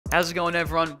How's it going,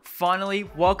 everyone? Finally,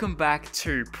 welcome back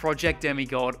to Project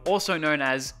Demigod, also known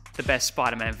as the best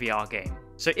Spider-Man VR game.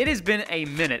 So it has been a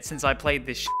minute since I played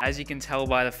this as you can tell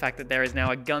by the fact that there is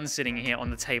now a gun sitting here on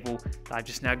the table that I've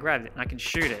just now grabbed it and I can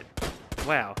shoot it.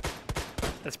 Wow.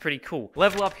 That's pretty cool.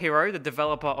 Level Up Hero, the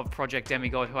developer of Project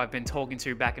Demigod, who I've been talking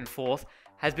to back and forth,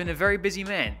 has been a very busy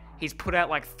man. He's put out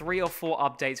like 3 or 4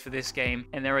 updates for this game,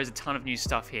 and there is a ton of new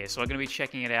stuff here, so I'm going to be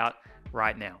checking it out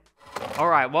right now.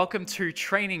 Alright, welcome to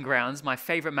Training Grounds, my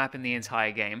favorite map in the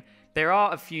entire game. There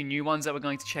are a few new ones that we're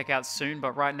going to check out soon,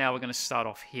 but right now we're going to start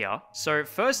off here. So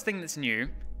first thing that's new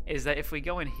is that if we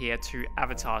go in here to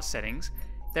avatar settings,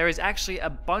 there is actually a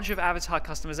bunch of avatar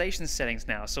customization settings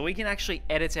now, so we can actually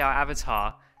edit our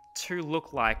avatar to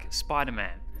look like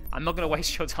Spider-Man. I'm not going to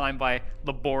waste your time by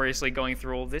laboriously going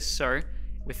through all this, so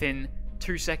within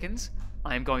 2 seconds,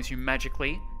 I am going to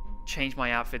magically change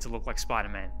my outfit to look like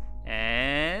Spider-Man.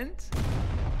 And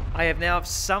I have now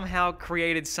somehow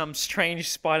created some strange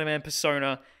Spider-Man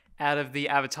persona out of the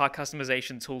avatar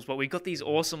customization tools, but we've got these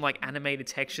awesome like animated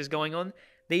textures going on.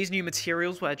 These new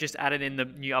materials were just added in the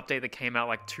new update that came out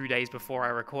like 2 days before I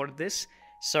recorded this.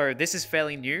 So this is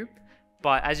fairly new,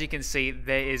 but as you can see,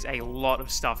 there is a lot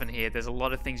of stuff in here. There's a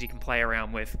lot of things you can play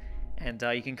around with, and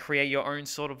you can create your own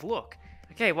sort of look.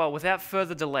 Okay, well, without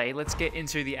further delay, let's get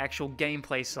into the actual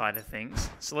gameplay side of things.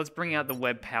 So let's bring out the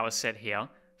web power set here.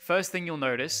 First thing you'll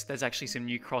notice, there's actually some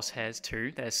new crosshairs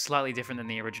too. They're slightly different than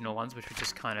the original ones, which were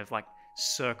just kind of like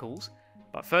circles.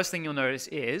 But first thing you'll notice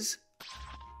is,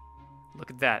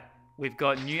 look at that. We've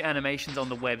got new animations on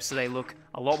the web, so they look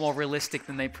a lot more realistic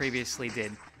than they previously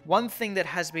did. One thing that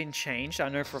has been changed, I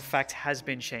know for a fact has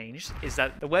been changed, is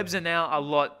that the webs are now a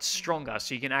lot stronger,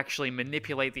 so you can actually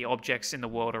manipulate the objects in the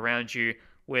world around you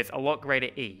with a lot greater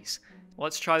ease.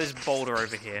 Let's try this boulder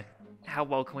over here. How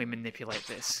well can we manipulate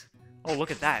this? Oh,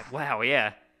 look at that. Wow,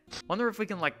 yeah. Wonder if we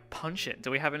can, like, punch it. Do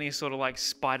we have any sort of, like,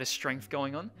 spider strength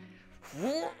going on?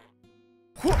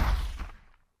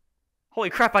 Holy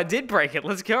crap, I did break it.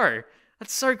 Let's go.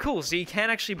 That's so cool. So you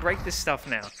can actually break this stuff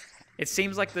now. It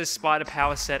seems like the spider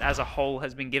power set as a whole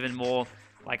has been given more,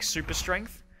 like, super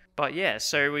strength. But yeah,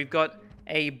 so we've got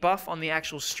a buff on the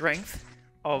actual strength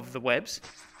of the webs,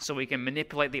 so we can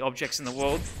manipulate the objects in the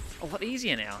world a lot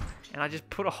easier now. And I just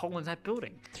put a hole in that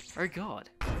building. Oh god.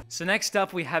 So next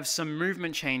up, we have some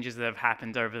movement changes that have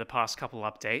happened over the past couple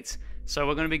updates. So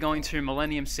we're going to be going to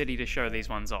Millennium City to show these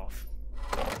ones off.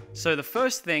 So the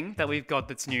first thing that we've got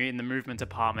that's new in the movement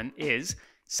department is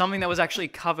something that was actually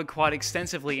covered quite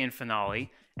extensively in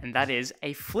Finale, and that is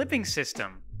a flipping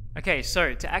system. Okay,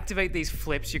 so to activate these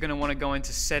flips, you're going to want to go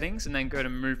into settings and then go to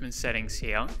movement settings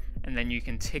here, and then you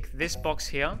can tick this box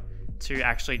here to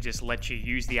actually just let you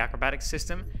use the acrobatics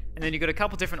system. And then you've got a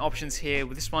couple different options here.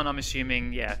 With this one, I'm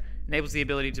assuming, yeah, enables the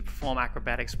ability to perform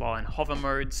acrobatics while in hover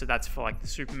mode, so that's for like the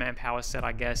Superman power set,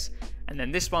 I guess. And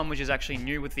then this one, which is actually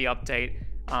new with the update,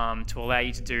 to allow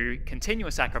you to do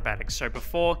continuous acrobatics. So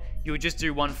before, you would just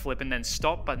do one flip and then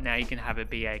stop, but now you can have it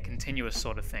be a continuous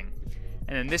sort of thing.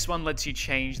 And then this one lets you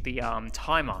change the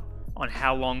timer on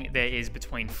how long there is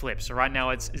between flips. So right now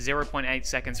it's 0.8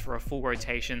 seconds for a full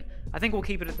rotation. I think we'll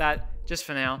keep it at that just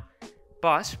for now.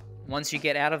 But once you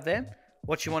get out of there,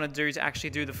 what you want to do to actually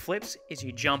do the flips is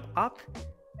you jump up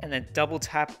and then double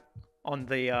tap on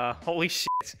the holy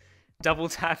shit, double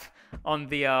tap on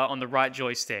the right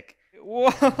joystick.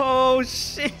 Whoa,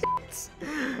 shit!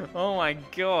 Oh my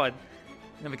god.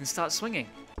 Then we can start swinging.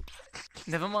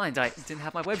 Never mind, I didn't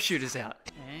have my web shooters out.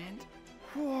 And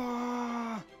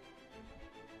whoa.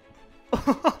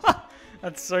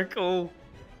 That's so cool.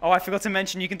 Oh, I forgot to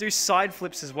mention you can do side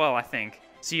flips as well, I think.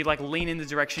 So you like lean in the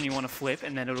direction you want to flip,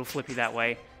 and then it'll flip you that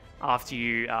way after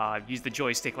you use the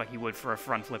joystick like you would for a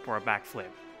front flip or a back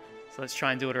flip. So let's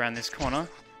try and do it around this corner.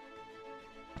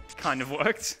 Kind of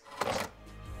worked.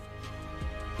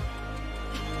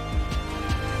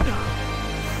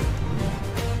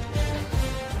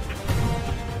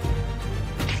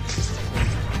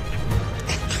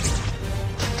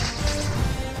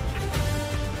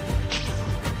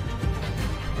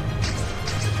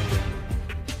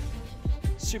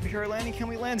 Superhero landing, can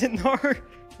we land it? No.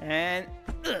 And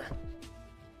no,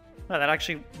 that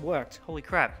actually worked. Holy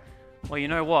crap. Well, you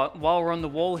know what? While we're on the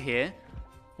wall here,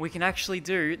 we can actually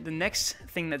do the next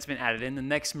thing that's been added in, the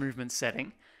next movement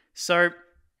setting. So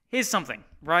here's something,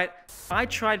 right? I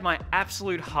tried my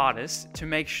absolute hardest to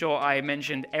make sure I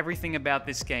mentioned everything about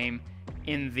this game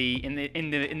in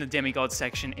the Demigod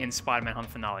section in Spider-Man Hunt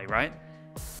Finale, right?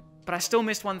 But I still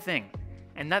missed one thing,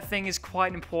 and that thing is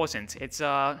quite important. It's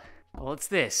well, it's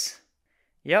this.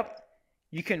 Yep,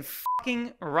 you can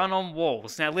fucking run on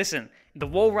walls. Now listen, the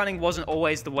wall running wasn't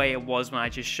always the way it was when I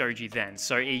just showed you then.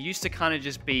 So it used to kind of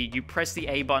just be, you press the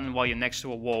A button while you're next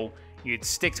to a wall, you'd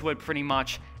stick to it pretty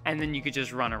much, and then you could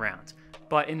just run around.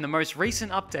 But in the most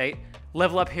recent update,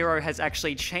 Level Up Hero has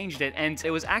actually changed it, and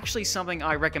it was actually something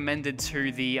I recommended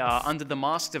to the Under the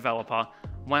Mask developer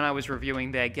when I was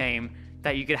reviewing their game,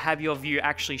 that you could have your view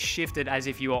actually shifted as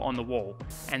if you were on the wall.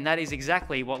 And that is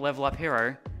exactly what Level Up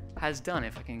Hero has done,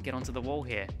 if I can get onto the wall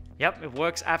here. Yep, it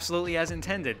works absolutely as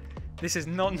intended. This is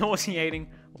not nauseating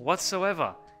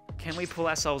whatsoever. Can we pull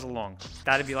ourselves along?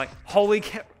 That'd be like, holy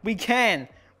cow, we can!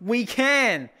 We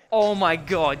can! Oh my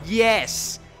god,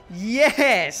 yes!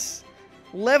 Yes!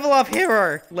 Level Up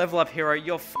Hero! Level Up Hero,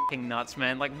 you're fucking nuts,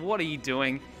 man. Like, what are you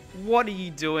doing? What are you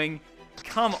doing?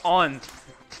 Come on.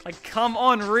 Like, come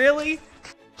on, really?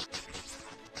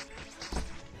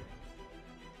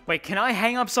 Wait, can I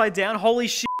hang upside down? Holy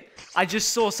shit. I just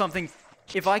saw something.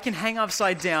 If I can hang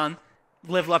upside down,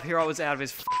 Level Up Hero is out of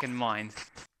his fucking mind.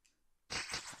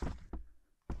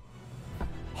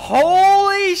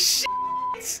 Holy shit!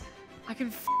 I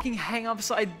can fucking hang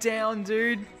upside down,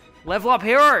 dude. Level Up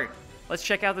Hero! Let's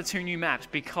check out the 2 new maps,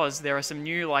 because there are some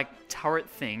new, like, turret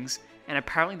things, and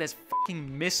apparently there's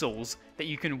fucking missiles that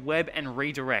you can web and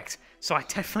redirect. So I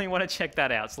definitely want to check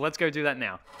that out. So let's go do that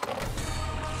now.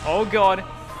 Oh god.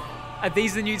 Are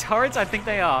these the new turrets? I think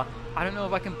they are. I don't know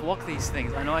if I can block these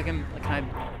things. I know I can... Can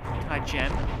I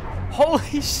jam?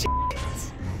 Holy shit!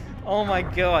 Oh my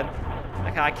god.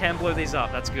 Okay, I can blow these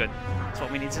up. That's good. That's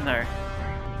what we need to know.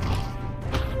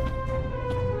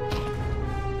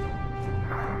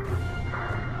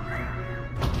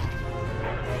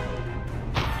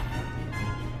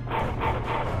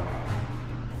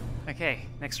 Okay,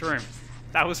 next room.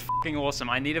 That was fucking awesome.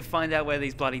 I need to find out where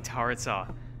these bloody turrets are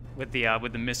with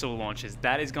the missile launchers.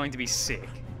 That is going to be sick.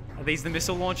 Are these the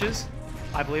missile launchers?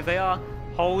 I believe they are.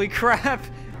 Holy crap!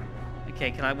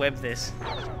 Okay, can I web this?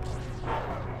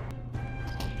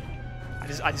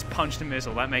 I just punched a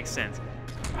missile. That makes sense.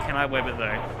 Can I web it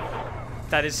though?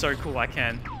 That is so cool. I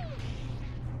can.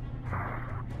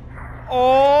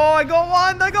 Oh, I got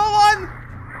one! I got one!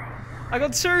 I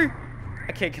got 2!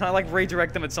 Okay, can I like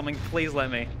redirect them at something? Please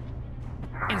let me.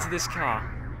 Into this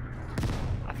car.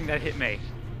 I think that hit me.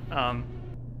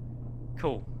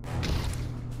 Cool.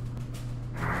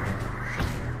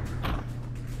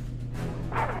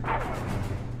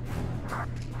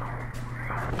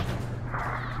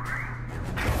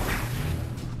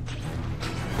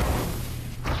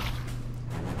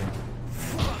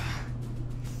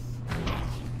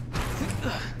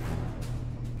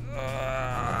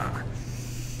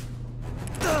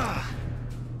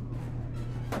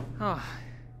 Oh.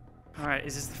 Alright,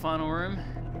 is this the final room?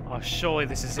 Oh, surely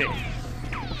this is it.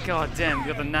 God damn, we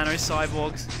got the nano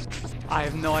cyborgs. I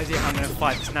have no idea how I'm gonna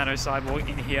fight this nano cyborg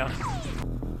in here.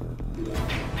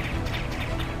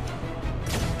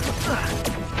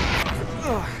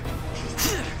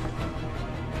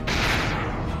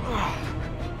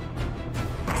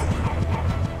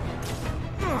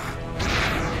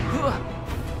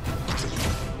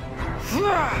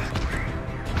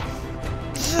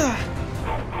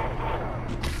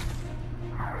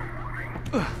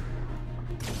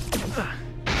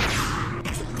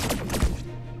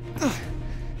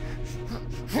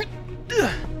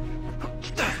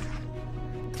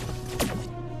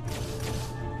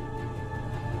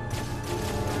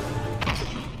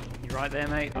 You right there,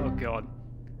 mate? Oh god.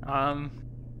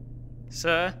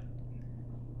 Sir?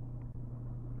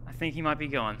 I think he might be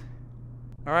gone.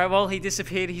 Alright, well, he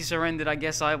disappeared, he surrendered, I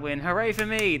guess I win. Hooray for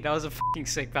me! That was a fucking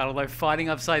sick battle, though. Fighting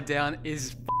upside down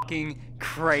is fucking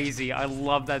crazy. I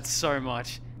love that so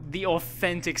much. The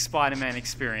authentic Spider-Man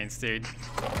experience, dude.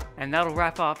 And that'll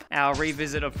wrap up our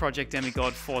revisit of Project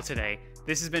Demigod for today.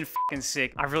 This has been fucking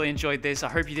sick. I've really enjoyed this. I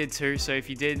hope you did too. So if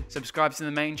you did, subscribe to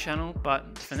the main channel.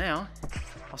 But for now,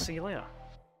 I'll see you later.